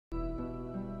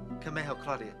Camejo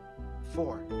Claudia,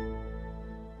 4.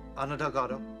 Ana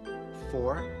Delgado,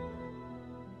 4.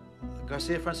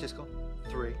 Garcia Francisco,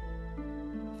 3.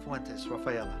 Fuentes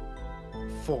Rafaela,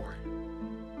 4.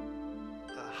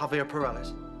 Javier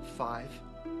Perales, 5.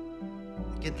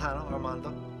 Quintano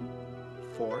Armando,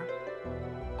 4.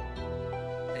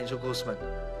 Angel Guzman,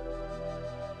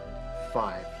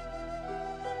 5.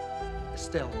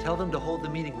 Estelle, tell them to hold the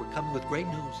meeting. We're coming with great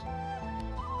news.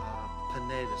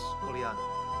 Panedas Julian,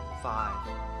 5.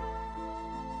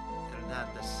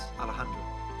 Hernandez Alejandro,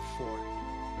 4.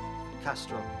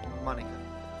 Castro Monica,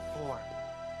 4.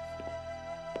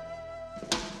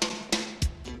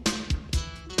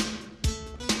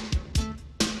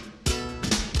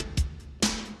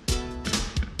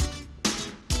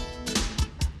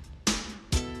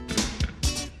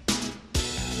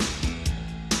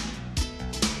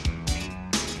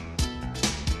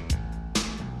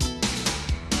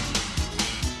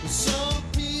 So